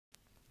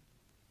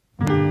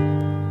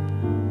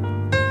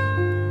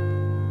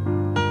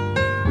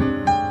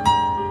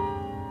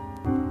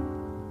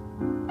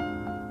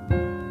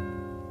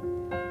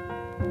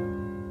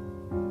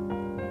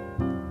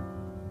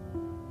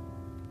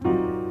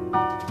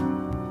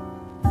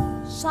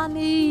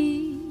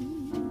sunny.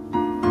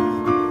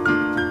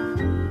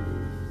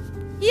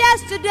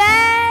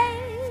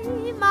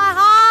 Yesterday my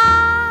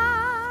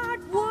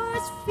heart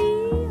was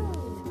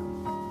filled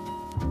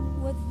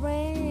with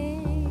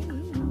rain.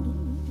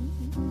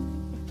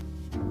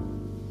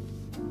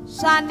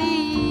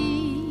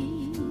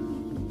 Sunny,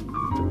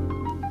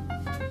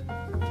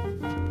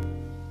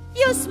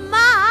 you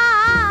smiled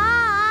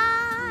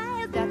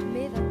at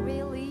me that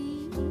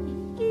really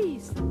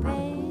eased the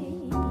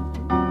pain.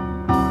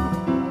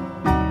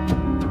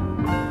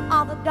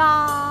 All the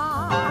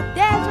dark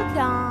days are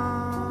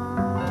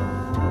done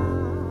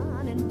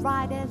and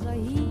bright as a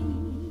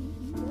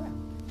year.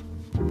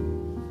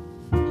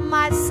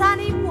 My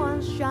sunny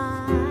one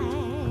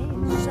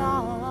shines so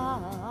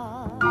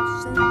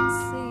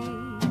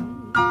sincere.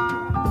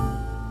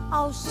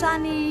 Oh,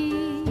 sunny,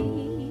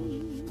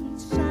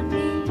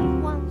 sunny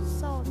one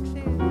so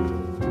true.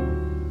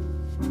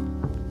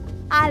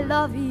 I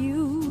love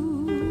you.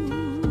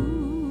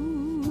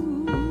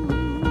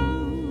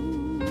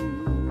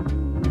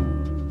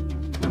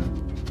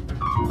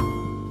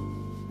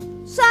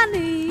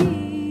 Sunny,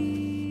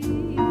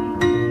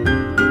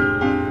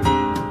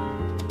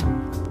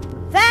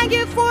 thank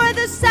you for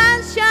the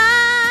sunshine.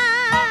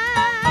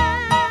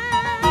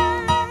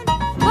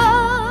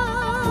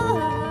 Oh,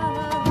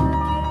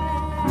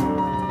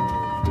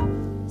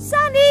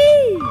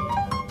 Sunny,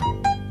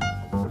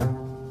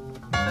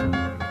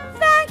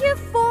 thank you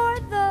for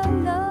the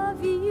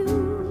love you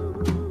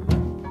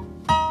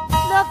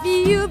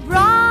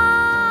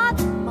brought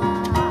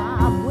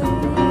my way.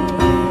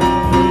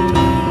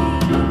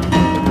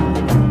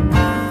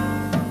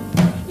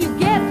 You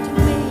gave to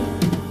me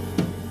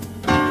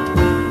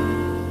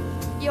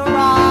your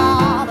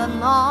all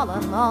and all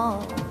and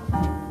all.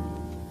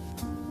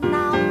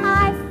 Now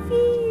I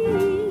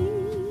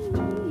feel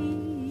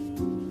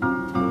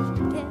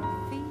 10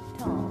 feet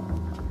tall.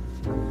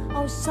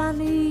 Oh,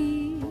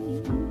 Sunny,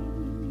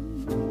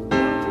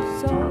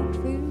 so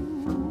true.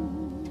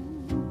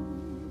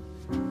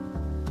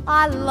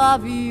 I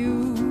love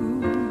you.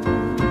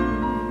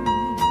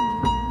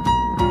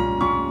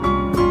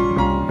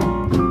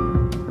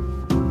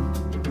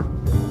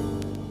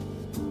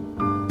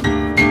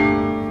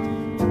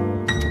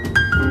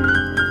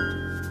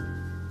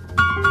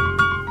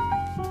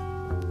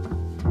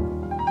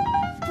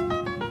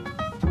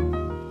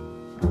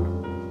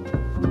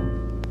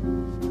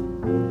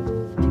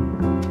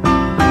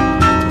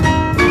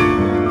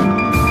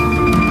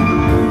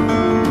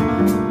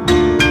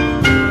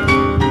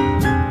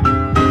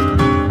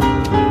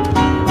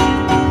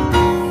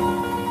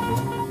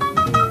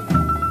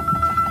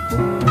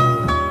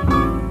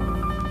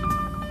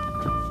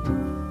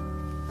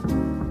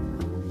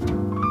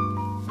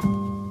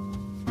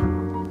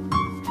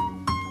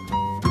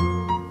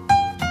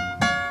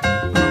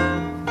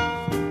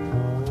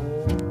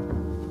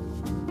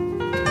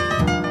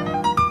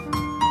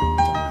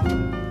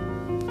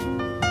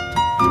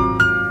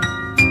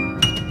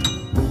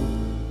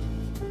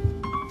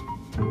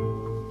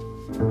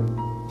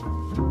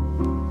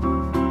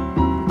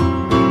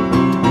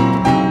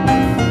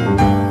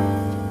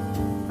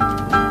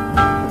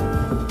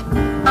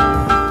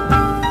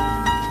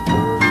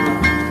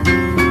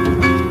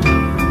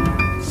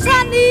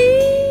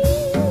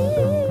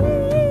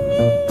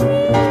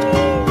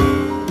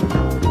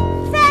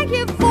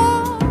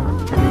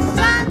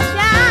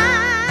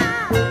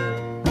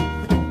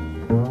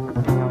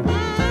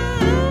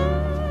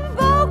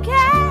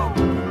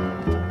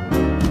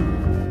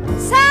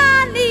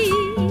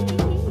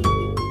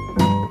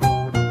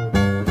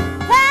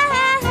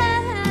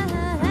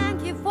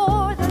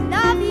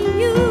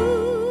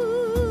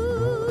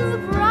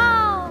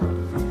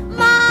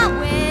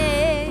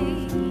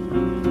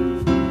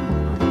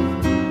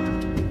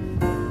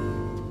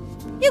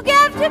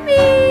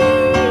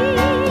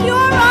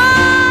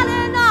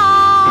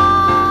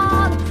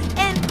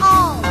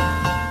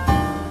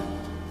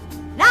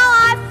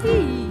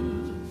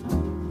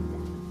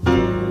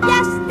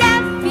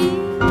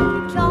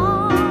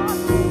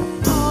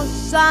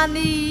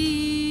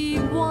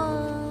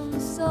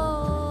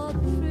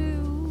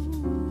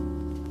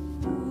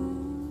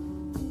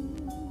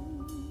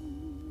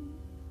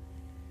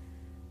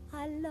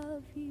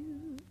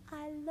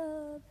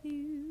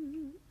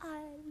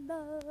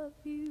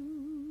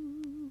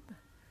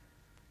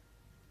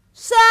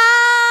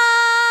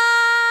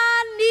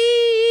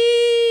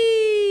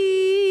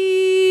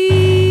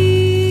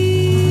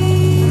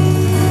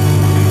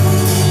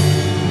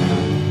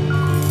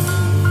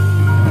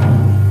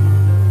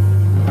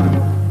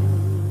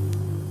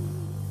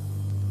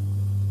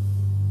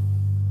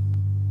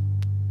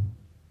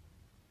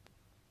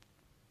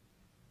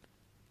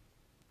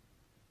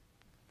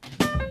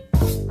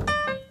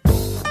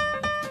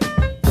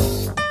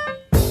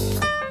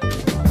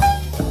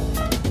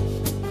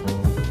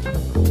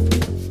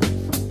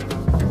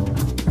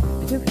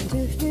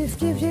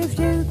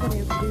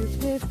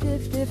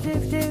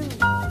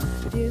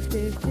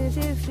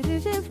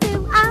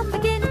 I'm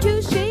beginning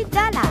to see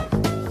the light.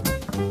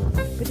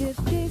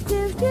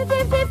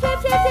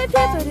 I'm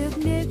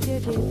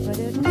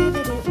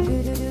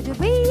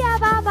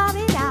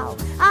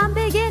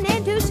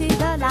beginning to see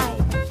the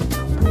light.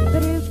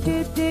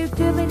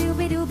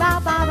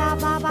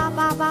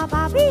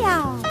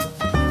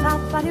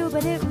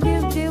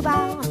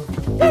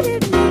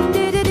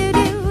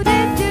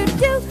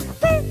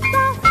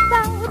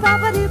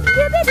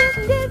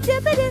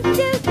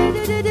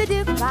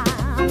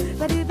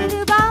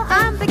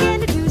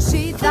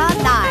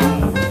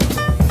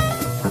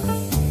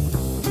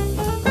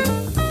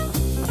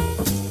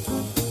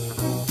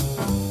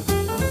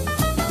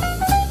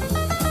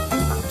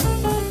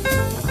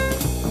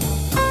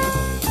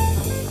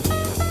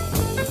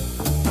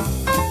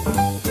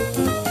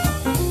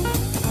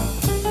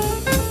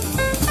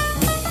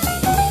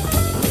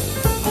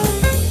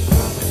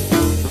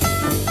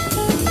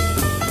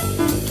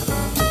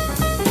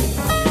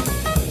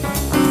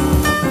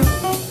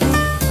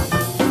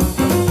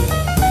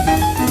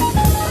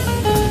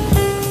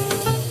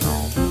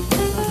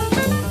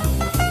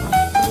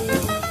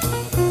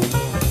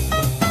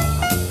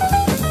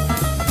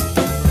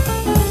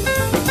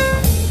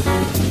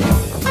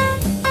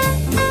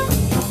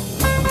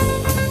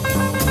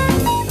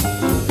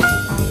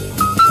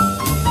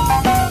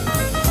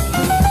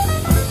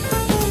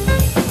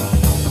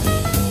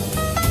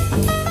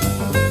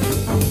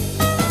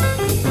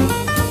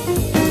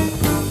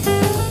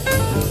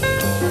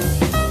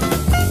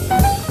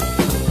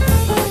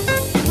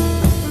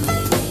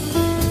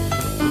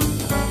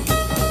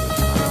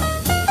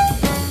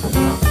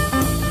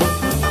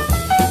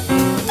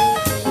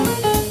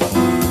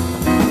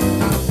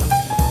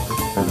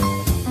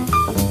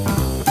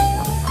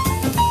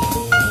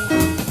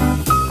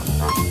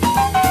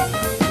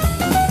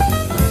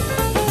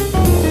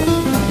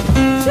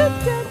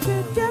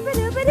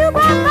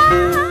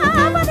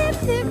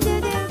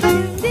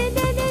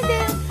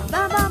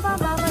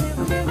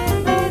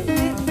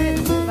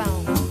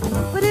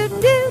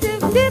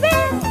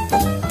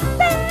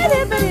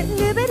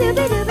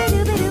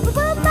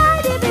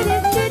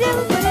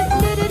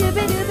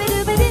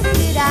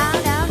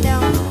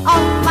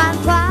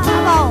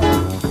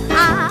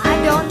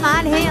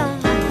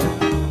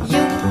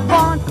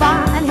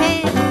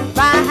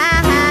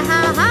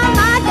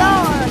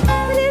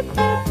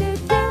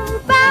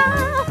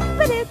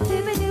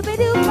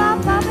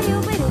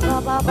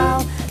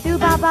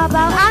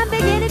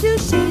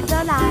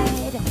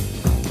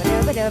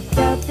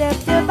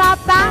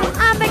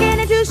 I'm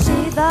beginning to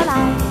see the light. I'm beginning to see the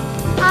light.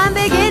 I'm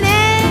beginning to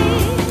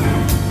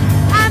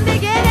see the light.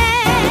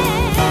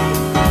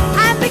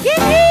 I'm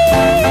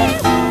beginning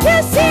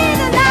to see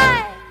the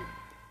light.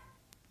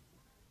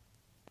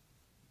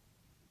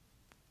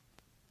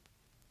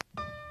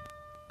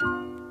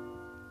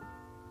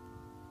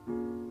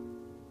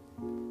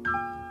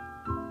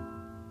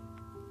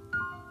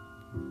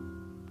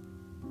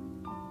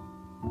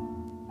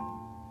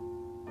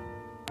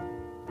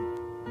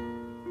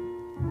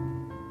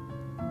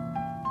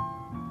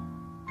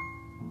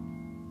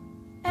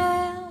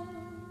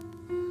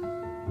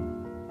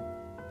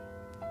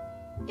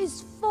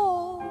 Is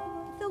for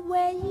the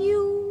way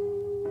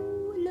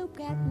you look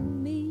at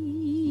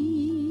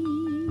me.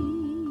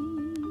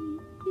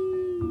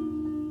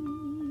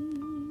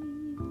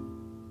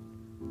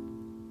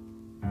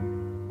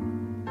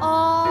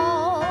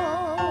 O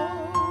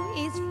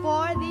is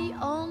for the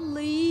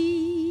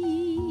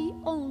only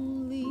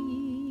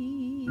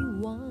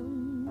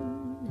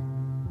one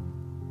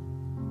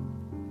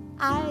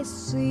I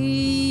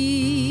see.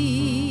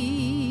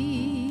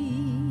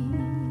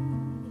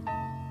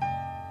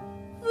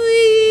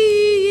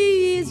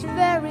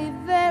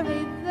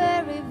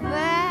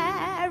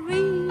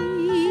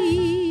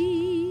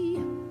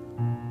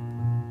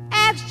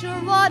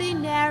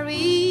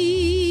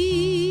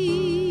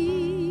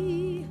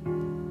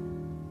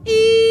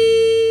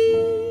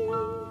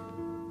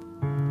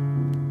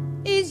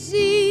 Is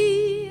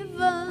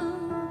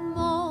even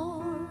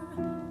more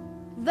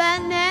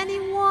than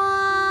anyone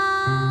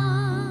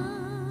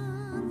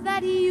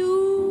that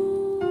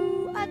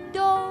you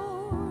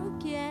adore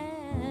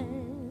can.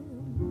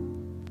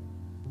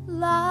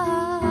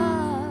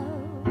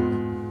 Love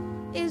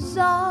is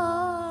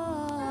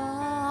all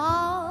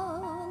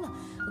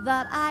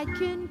that I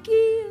can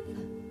give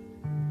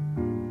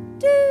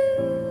to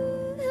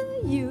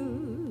you.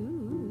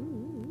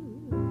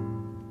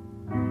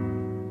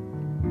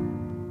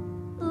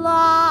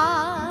 Love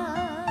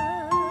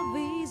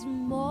is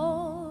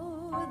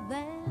more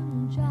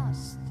than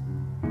just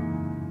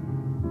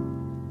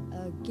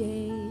a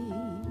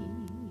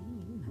game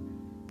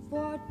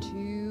for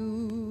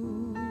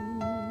two.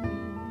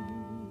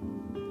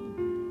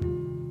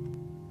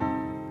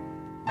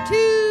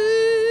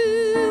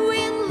 Two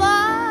in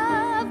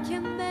love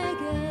can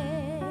make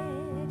it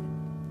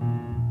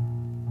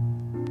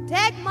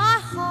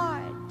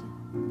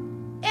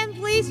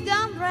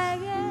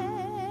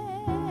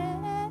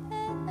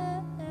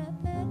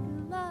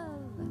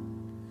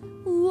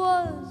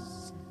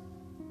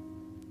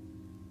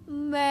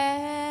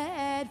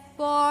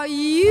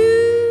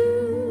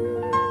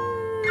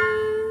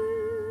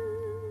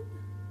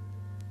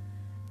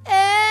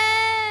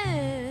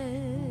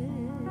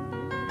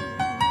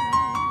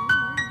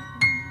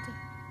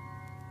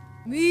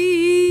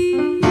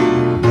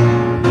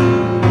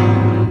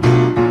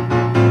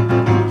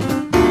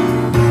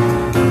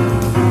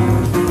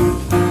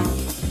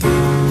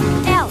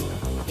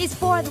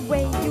for the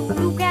way you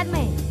look at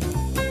me.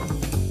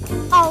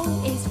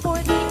 O is for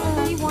the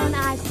only one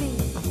I see.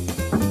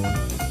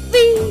 V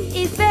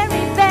is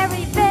very,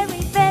 very,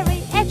 very,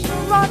 very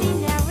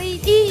extraordinary.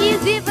 E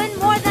is even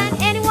more than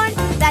anyone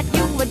that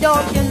you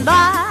adore. Your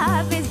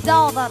love is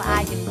all that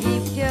I can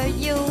give to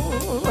you.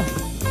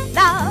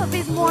 Love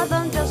is more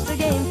than just a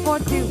game for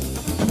two.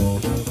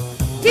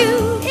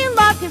 Two in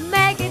love can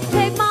make it,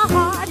 take my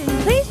heart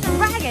and please don't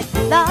brag it.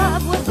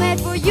 Love was made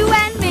for you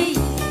and me.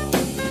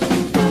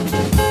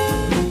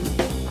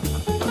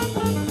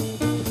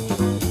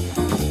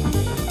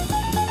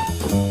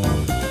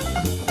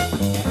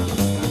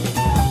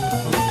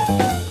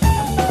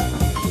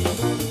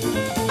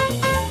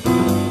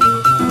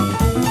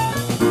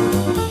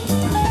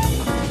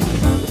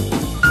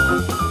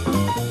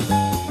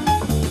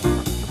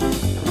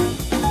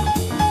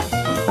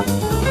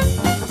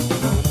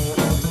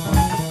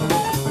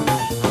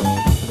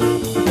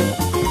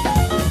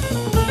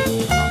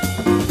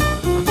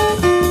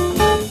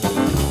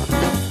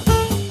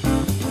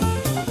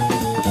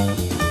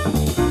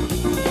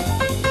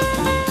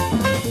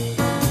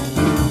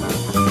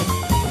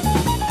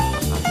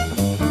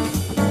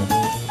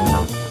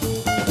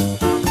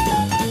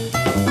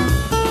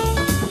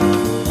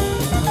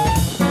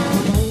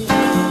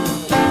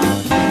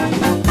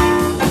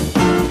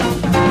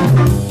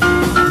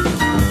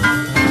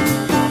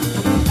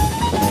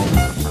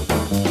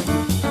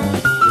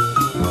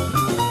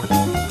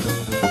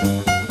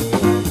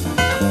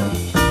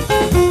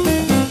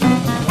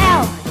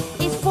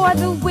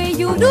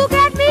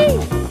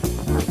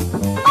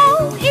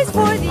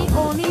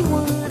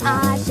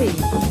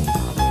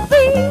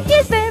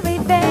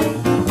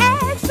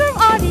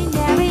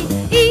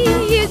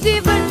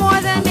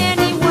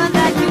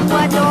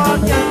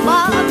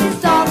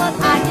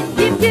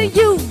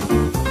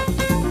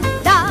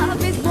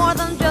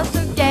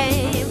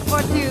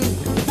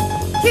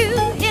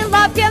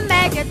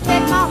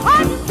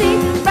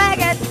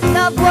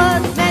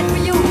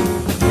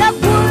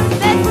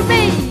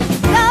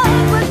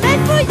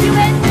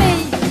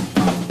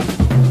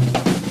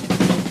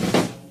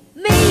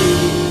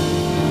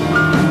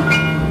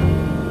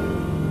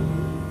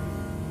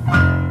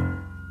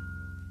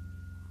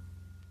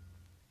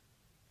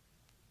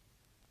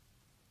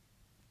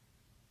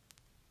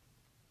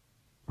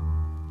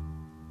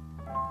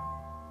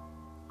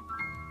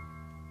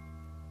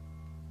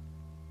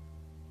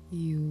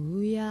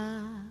夕焼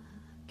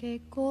け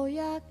小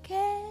焼け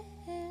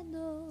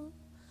の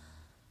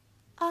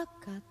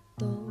赤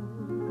と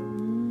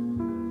ん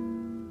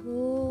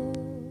ぼ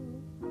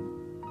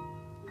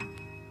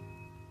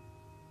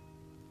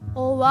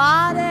追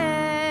わ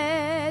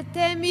れ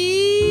て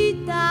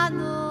みた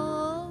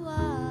の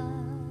は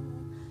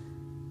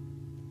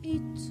い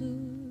つ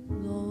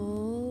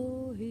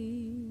の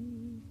日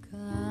か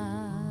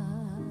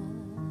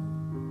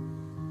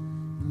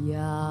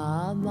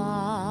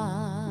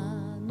山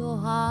の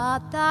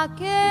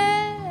畑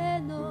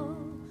の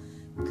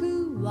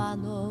桑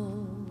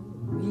の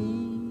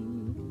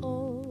実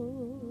を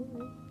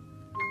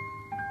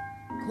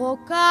小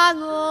か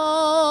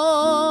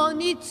ご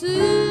に積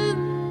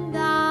んだ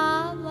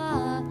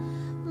は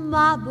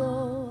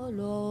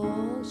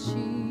幻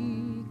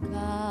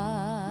か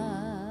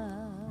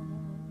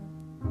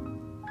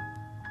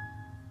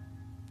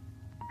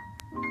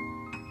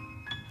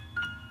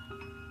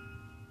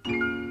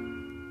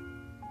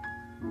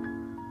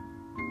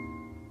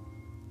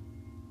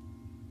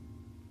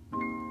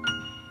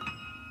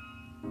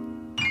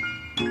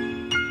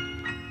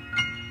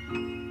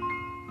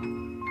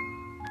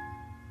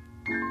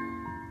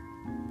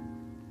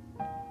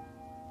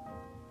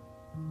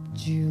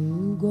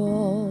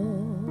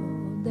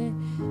15で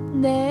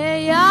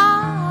寝屋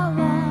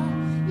は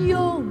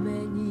嫁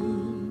に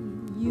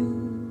行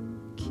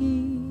き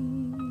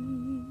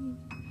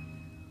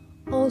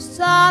お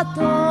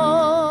里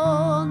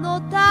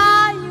の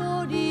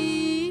便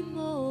り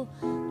も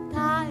絶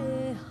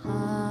え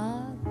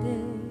果て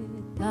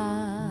た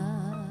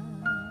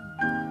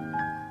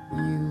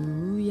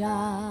夕焼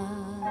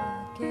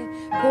け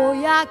小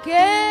焼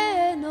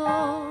け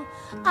の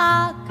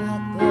赤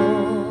と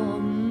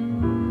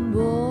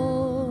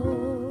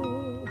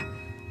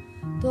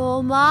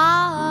止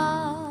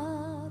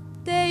まっ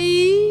て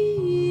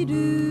い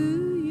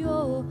る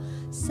よ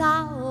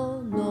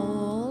竿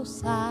の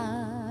先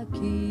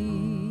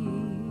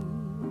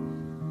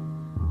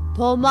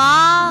止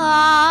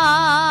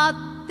ま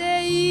っ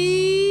てい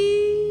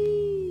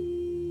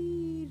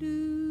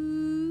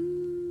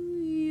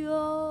るよ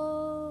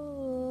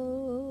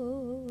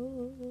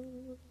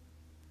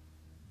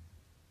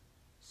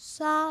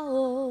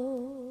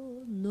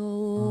竿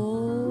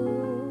の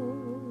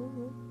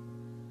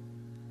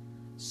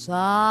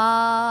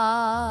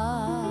先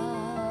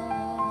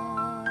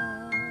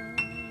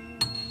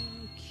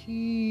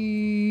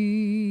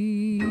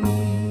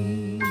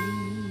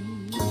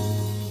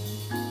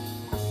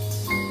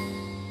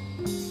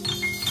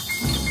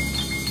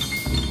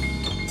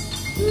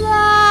Fly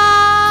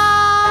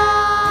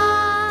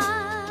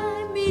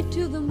me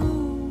to the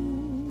moon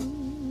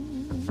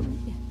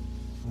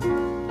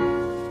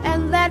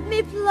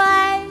me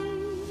play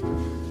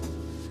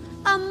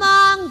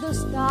among the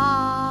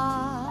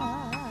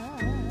stars.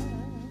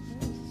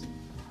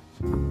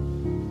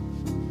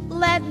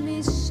 Let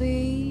me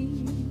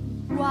see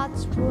what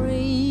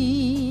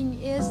spring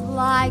is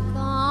like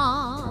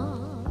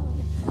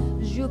on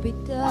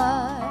Jupiter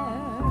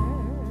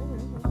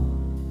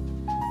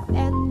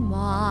and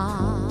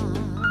Mars.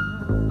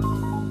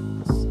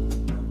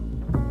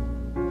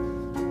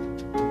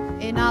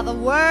 In other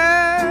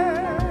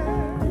words,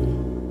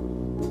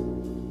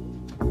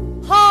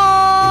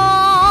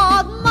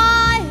 hold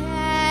my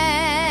hand.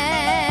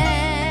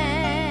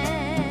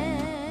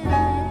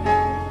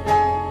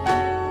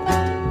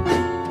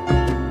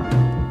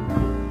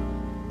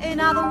 In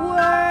other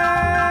words,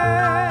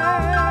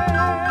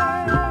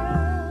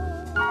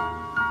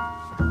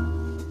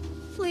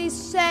 please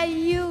say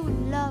you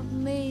love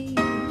me.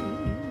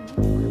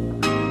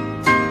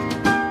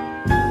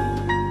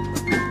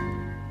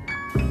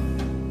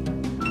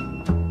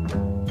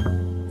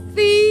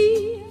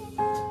 Feel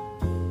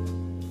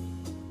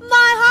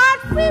my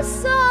heart feel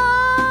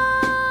song,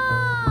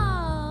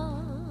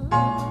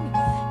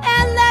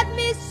 and let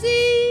me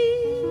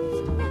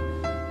sing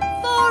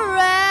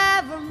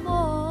forevermore.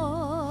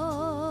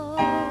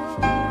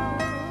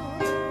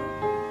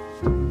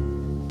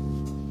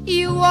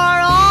 You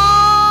are all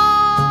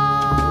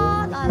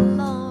I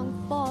long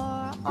for,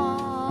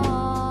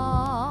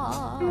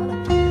 all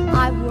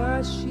I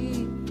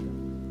worship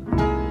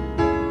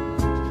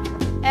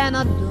and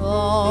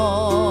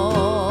adore.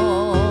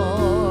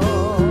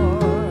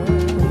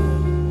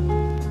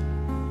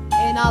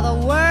 In other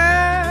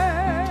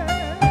words,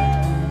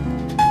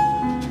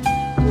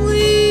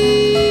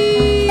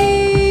 please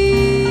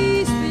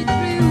be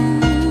true.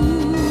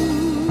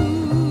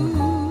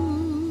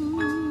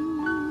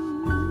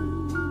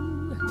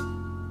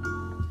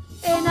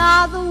 In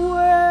other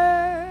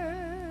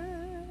words,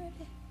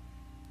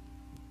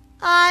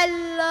 I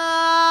love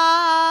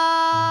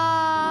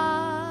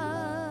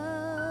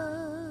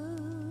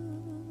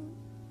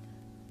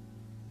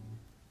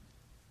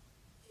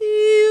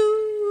you.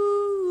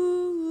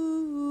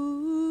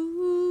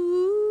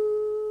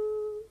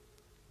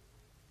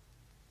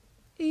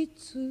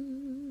 It's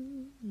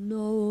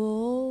no.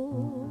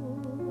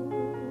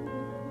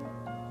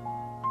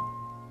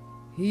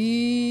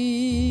 He